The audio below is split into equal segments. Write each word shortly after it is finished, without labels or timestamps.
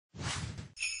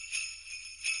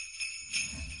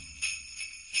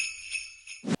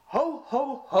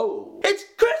ho ho! It's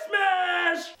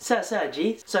Christmas! So,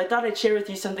 G. So I thought I'd share with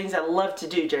you some things I love to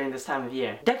do during this time of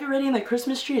year. Decorating the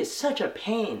Christmas tree is such a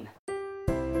pain.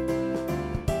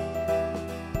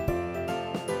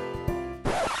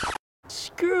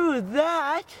 Screw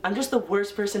that! I'm just the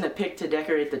worst person to pick to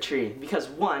decorate the tree because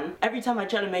 1, every time I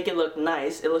try to make it look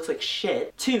nice, it looks like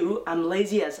shit. 2, I'm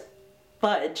lazy as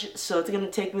fudge, so it's gonna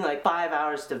take me like 5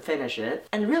 hours to finish it.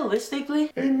 And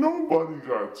realistically, ain't nobody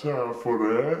got time for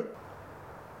that.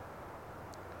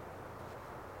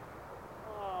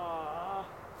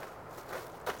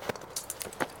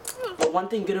 But one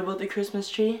thing good about the Christmas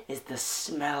tree is the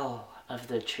smell of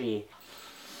the tree.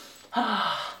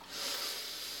 Like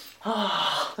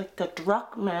the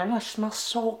druck, man, it smells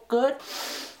so good.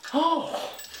 Oh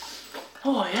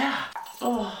yeah.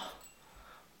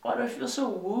 Why do I feel so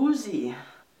woozy?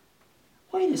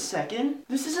 Wait a second.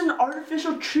 This is an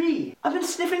artificial tree. I've been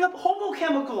sniffing up homo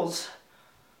chemicals.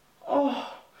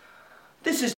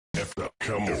 This is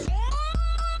Come on.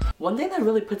 One thing that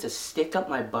really puts a stick up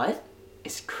my butt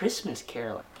is Christmas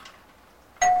caroling.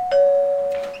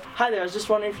 Hi there, I was just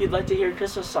wondering if you'd like to hear a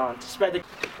Christmas song to spread the...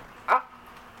 I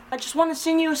just want to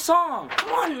sing you a song.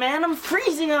 Come on, man, I'm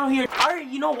freezing out here. Alright,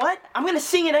 you know what? I'm gonna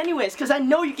sing it anyways, because I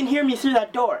know you can hear me through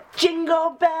that door.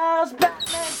 Jingle bells,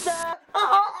 Batman style.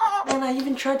 And I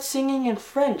even tried singing in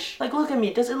French. Like, look at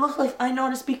me. Does it look like I know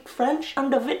how to speak French? I'm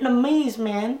the Vietnamese,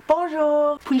 man.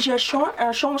 Bonjour. Puis-je chanter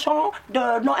une chanson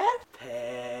de Noël?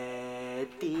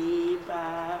 Petit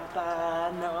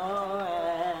Papa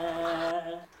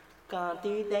Noël, quand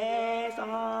tu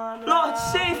descends. Lord,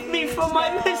 save me from my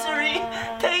misery.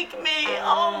 Take me.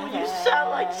 Oh, you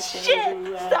sound like shit.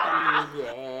 Stop.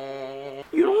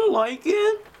 You don't like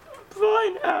it?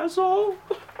 Fine, asshole.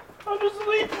 I'll just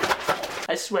leave.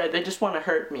 I swear, they just want to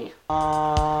hurt me.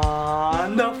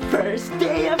 On the first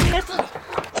day of Christmas.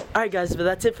 Alright guys, but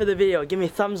that's it for the video. Give me a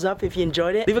thumbs up if you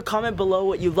enjoyed it. Leave a comment below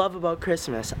what you love about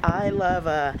Christmas. I love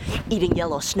eating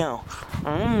yellow snow.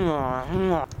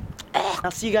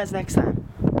 I'll see you guys next time.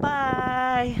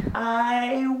 Bye.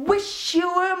 I wish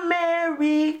you a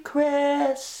Merry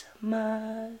Christmas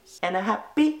and a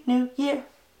Happy New Year.